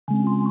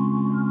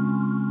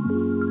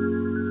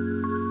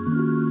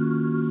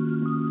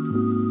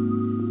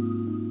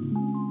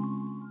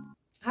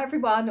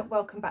everyone,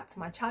 welcome back to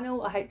my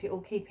channel. I hope you're all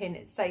keeping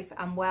safe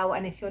and well,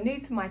 and if you're new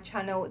to my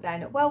channel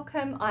then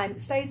welcome. I'm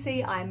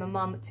Stacey. I'm a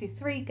mum to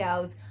 3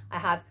 girls. I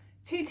have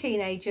 2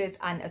 teenagers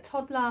and a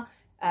toddler,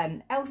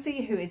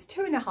 Elsie, who is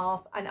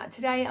 2.5, and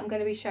today I'm going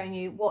to be showing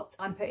you what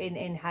I'm putting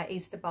in her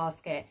Easter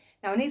basket.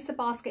 Now, an Easter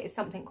basket is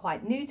something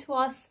quite new to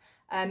us.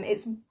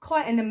 It's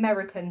quite an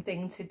American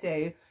thing to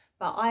do,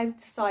 but I've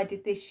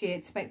decided this year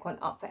to make one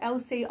up for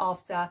Elsie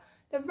after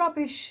the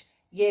rubbish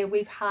year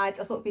we've had.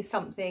 I thought it'd be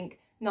something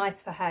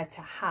nice for her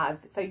to have.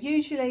 So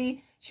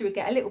usually she would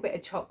get a little bit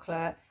of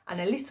chocolate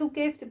and a little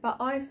gift, but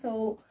I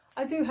thought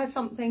I'd do her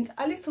something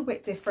a little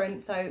bit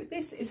different. So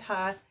this is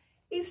her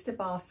Easter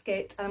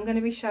basket, and I'm going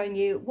to be showing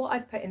you what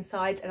I've put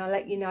inside, and I'll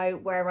let you know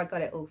where I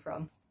got it all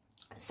from.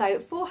 So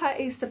for her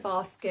Easter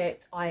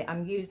basket, I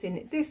am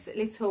using this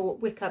little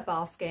wicker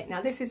basket.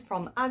 Now this is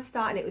from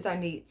Asda and it was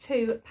only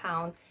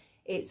 £2.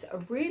 It's a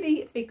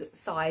really big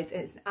size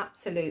and it's an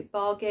absolute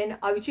bargain.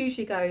 I would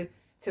usually go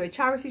to a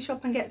charity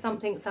shop and get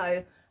something, so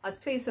I was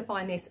pleased to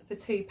find this for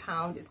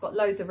 £2. It's got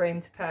loads of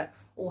room to put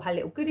all her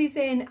little goodies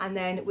in, and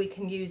then we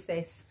can use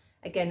this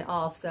again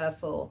after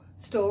for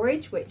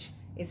storage, which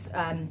is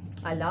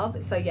I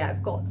love. So yeah,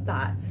 I've got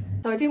that.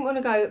 So I didn't want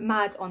to go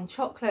mad on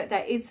chocolate.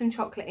 There is some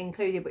chocolate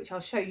included, which I'll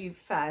show you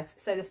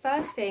first. So the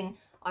first thing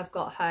I've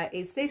got her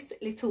is this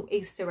little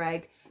Easter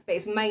egg, but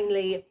it's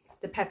mainly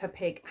the Peppa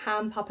Pig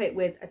hand puppet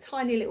with a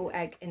tiny little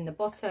egg in the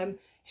bottom.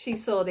 She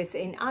saw this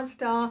in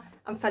Asda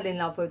and fell in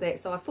love with it,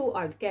 so I thought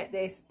I would get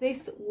this.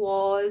 This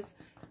was,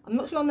 I'm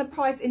not sure on the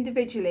price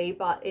individually,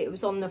 but it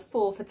was on the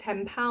 4 for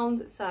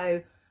 £10, so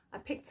I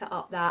picked her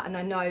up that, and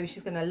I know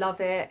she's going to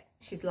love it.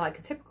 She's like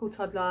a typical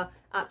toddler,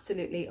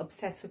 absolutely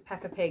obsessed with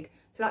Peppa Pig.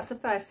 So that's the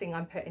first thing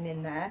I'm putting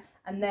in there.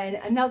 And then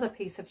another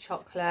piece of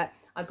chocolate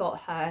I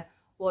got her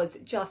was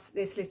just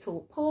this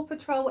little Paw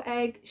Patrol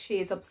egg. She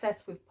is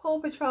obsessed with Paw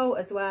Patrol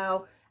as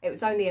well. It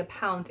was only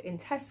 £1 in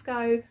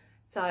Tesco.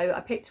 So I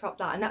picked her up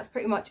that, and that's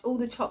pretty much all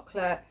the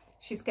chocolate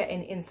she's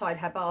getting inside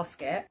her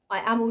basket. I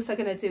am also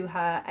going to do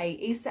her a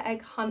Easter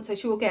egg hunt, so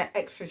she will get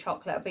extra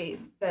chocolate,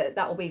 but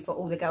that will be for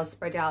all the girls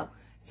spread out.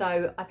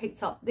 So I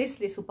picked up this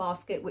little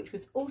basket, which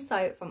was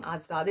also from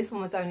Asda. This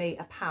one was only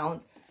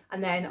 £1.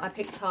 And then I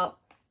picked up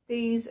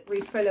these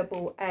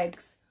refillable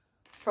eggs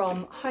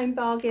from Home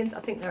Bargains.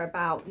 I think they're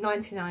about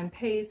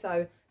 99p,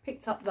 so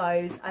picked up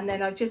those. And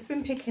then I've just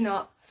been picking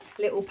up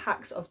little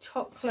packs of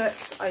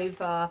chocolates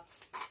over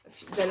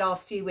the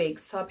last few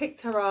weeks. So I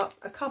picked her up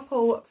a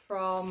couple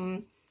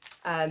from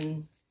where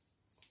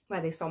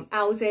are these from?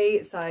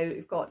 Aldi. So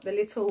we've got the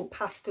little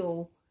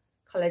pastel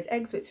coloured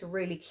eggs, which are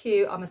really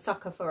cute. I'm a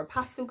sucker for a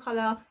pastel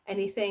colour,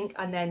 anything.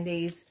 And then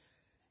these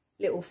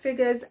little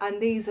figures,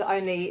 and these are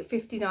only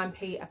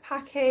 59p a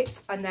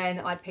packet. And then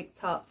I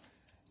picked up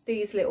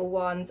these little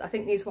ones. I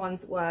think these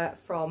ones were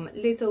from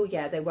Lidl.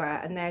 Yeah, they were,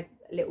 and they're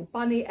little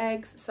bunny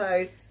eggs.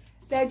 So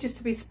they're just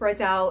to be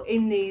spread out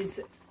in these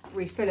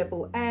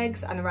refillable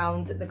eggs and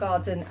around the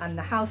garden and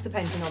the house,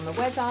 depending on the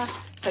weather.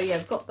 So yeah,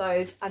 I've got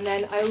those. And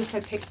then I also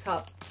picked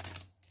up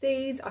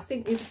these. I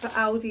think these are for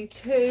Aldi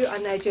too,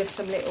 and they're just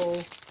some little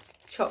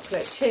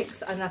chocolate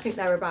chicks, and I think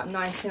they're about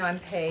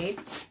 99p.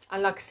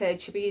 And like I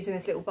said, she'll be using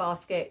this little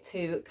basket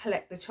to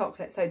collect the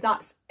chocolate. So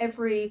that's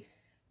every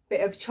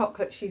bit of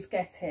chocolate she's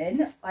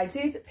getting. I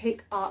did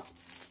pick up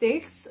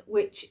this,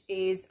 which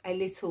is a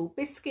little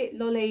biscuit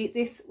lolly.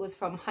 This was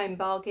from Home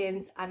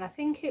Bargains, and I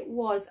think it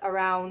was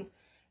around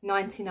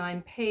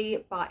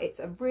 99p, but it's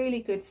a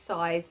really good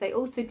size. They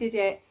also did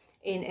it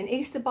in an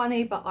Easter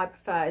bunny, but I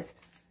preferred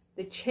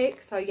the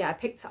chick, so yeah, I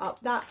picked her up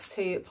that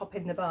to pop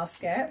in the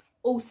basket.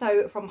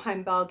 Also from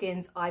Home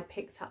Bargains, I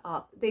picked her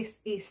up this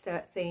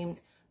Easter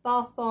themed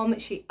bath bomb.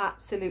 She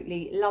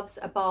absolutely loves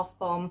a bath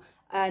bomb,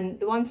 and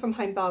the ones from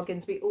Home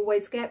Bargains we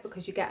always get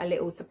because you get a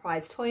little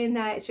surprise toy in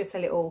there. It's just a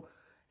little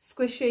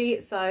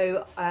squishy,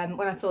 so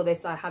when I saw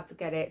this I had to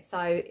get it. So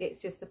it's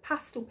just a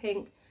pastel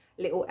pink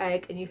little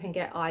egg, and you can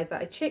get either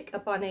a chick, a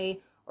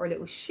bunny, or a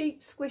little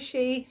sheep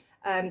squishy.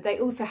 They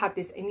also had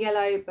this in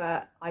yellow,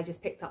 but I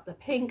just picked up the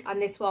pink,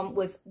 and this one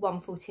was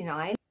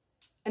 £1.49.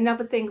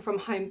 Another thing from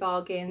Home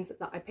Bargains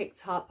that I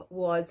picked up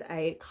was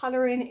a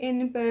colouring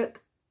in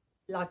book.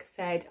 Like I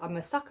said, I'm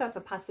a sucker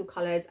for pastel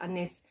colours, and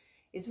this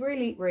is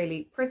really,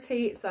 really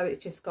pretty. So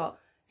it's just got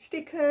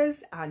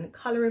stickers and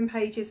colouring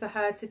pages for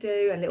her to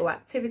do and little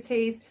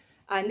activities.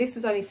 And this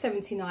was only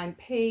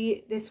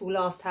 79p. This will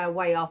last her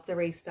way after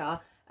Easter.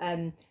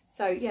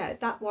 So yeah,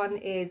 that one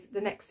is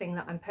the next thing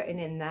that I'm putting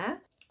in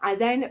there. I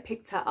then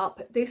picked her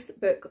up this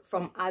book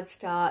from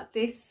Asda.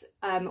 This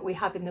we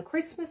have in the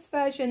Christmas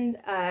version.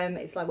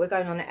 It's like we're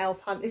going on an elf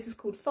hunt. This is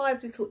called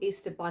 5 Little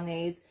Easter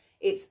Bunnies.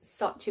 It's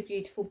such a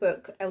beautiful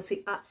book.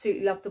 Elsie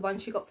absolutely loved the one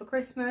she got for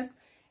Christmas.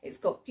 It's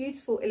got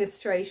beautiful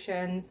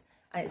illustrations,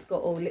 and it's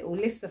got all little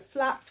lift the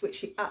flaps, which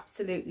she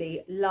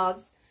absolutely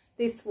loves.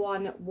 This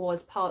one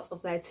was part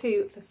of their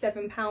 2 for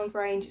 £7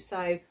 range, so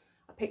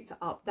I picked her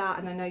up that,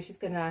 and I know she's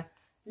gonna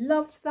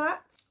love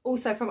that.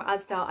 Also from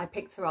Asda, I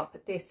picked her up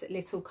this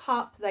little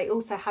cup. They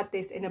also had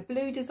this in a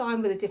blue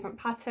design with a different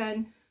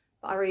pattern.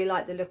 but I really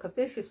like the look of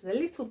this, just with a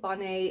little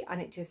bunny,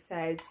 and it just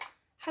says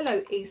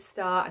Hello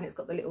Easter, and it's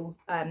got the little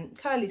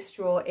curly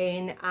straw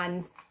in,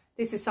 and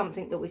this is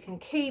something that we can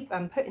keep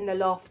and put in the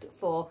loft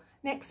for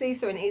next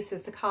Easter and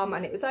Easter's to come,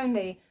 and it was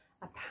only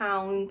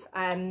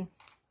 £1.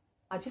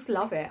 I just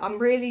love it. I'm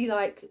really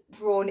like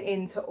drawn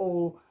into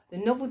all the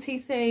novelty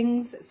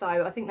things, so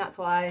I think that's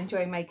why I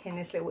enjoy making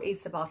this little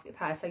Easter basket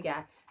for her. So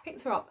yeah,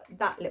 picked her up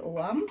that little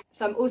one.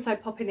 So I'm also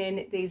popping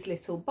in these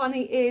little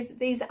bunny ears.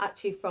 These are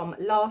actually from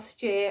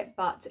last year,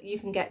 but you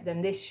can get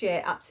them this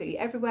year absolutely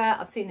everywhere.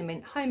 I've seen them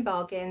in Home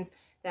Bargains.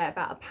 They're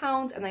about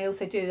 £1, and they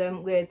also do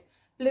them with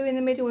blue in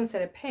the middle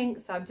instead of pink,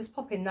 so I'm just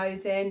popping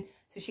those in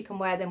so she can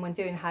wear them when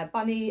doing her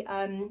bunny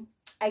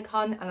egg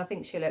hunt, and I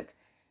think she'll look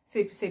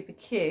super, super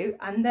cute.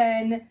 And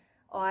then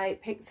I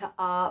picked her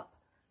up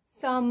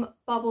some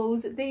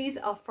bubbles. These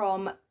are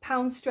from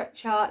Pound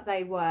Stretcher.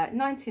 They were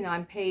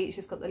 99p. It's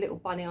just got the little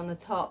bunny on the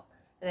top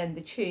and then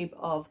the tube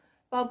of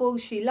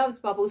bubbles. She loves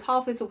bubbles.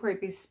 Half this will probably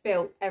be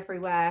spilt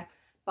everywhere,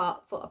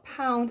 but for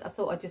 £1 I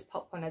thought I'd just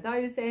pop one of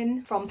those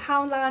in. From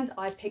Poundland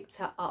I picked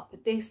her up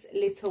this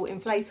little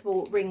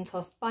inflatable ring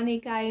toss bunny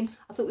game.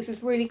 I thought this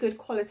was really good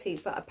quality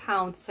for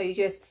 £1. So you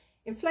just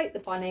inflate the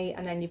bunny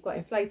and then you've got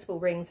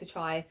inflatable rings to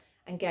try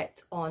and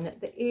get on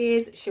the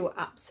ears. She will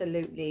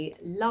absolutely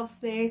love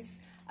this.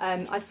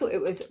 I thought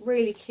it was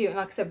really cute, and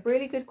like I said,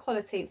 really good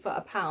quality for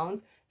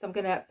 £1. So I'm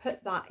going to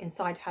put that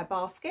inside her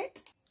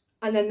basket.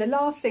 And then the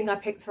last thing I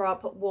picked her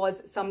up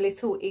was some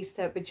little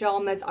Easter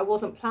pyjamas. I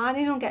wasn't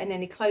planning on getting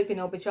any clothing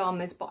or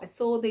pyjamas, but I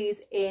saw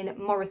these in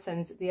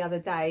Morrison's the other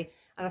day,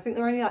 and I think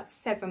they're only like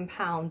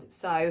 £7.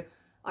 So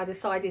I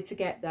decided to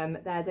get them.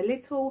 They're the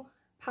little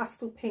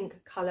pastel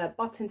pink colour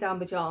button down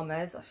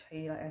pyjamas. I'll show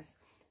you like this.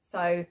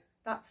 So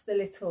that's the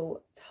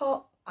little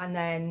top, and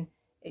then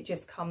it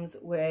just comes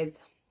with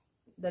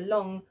the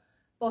long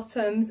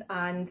bottoms,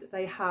 and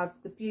they have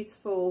the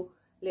beautiful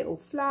little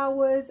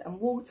flowers and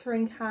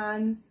watering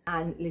cans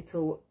and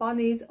little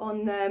bunnies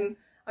on them.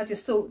 I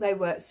just thought they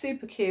were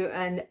super cute,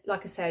 and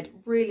like I said,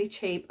 really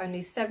cheap,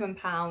 only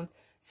 £7.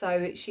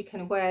 So she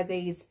can wear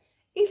these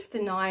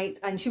Easter night,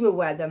 and she will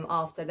wear them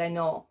after. They're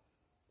not,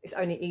 it's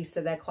only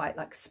Easter, they're quite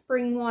like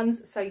spring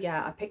ones. So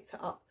yeah, I picked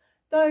her up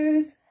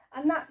those.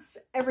 And that's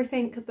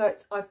everything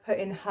that I've put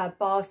in her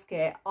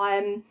basket.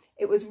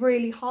 It was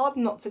really hard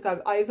not to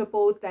go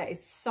overboard. There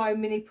is so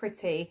many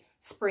pretty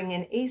spring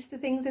and Easter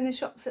things in the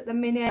shops at the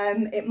minute.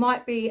 It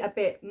might be a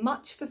bit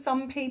much for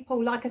some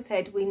people. Like I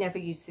said, we never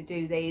used to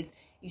do these.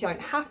 You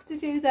don't have to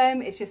do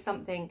them. It's just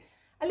something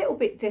a little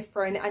bit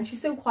different. And she's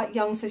still quite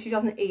young, so she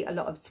doesn't eat a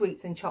lot of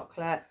sweets and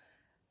chocolate,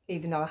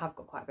 even though I have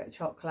got quite a bit of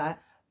chocolate.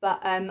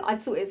 But I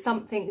thought it's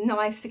something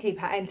nice to keep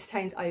her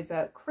entertained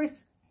over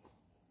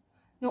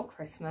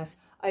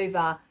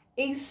over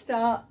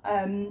Easter.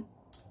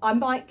 I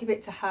might give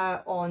it to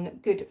her on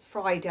Good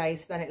Friday,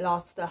 so then it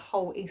lasts the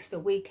whole Easter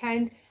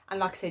weekend. And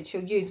like I said,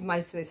 she'll use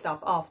most of this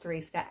stuff after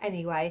Easter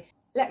anyway.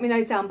 Let me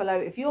know down below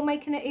if you're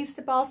making an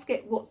Easter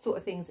basket, what sort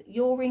of things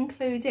you're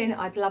including.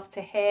 I'd love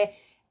to hear.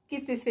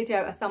 Give this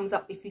video a thumbs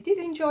up if you did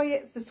enjoy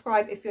it.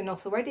 Subscribe if you're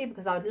not already,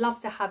 because I'd love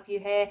to have you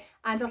here.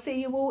 And I'll see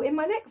you all in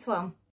my next one.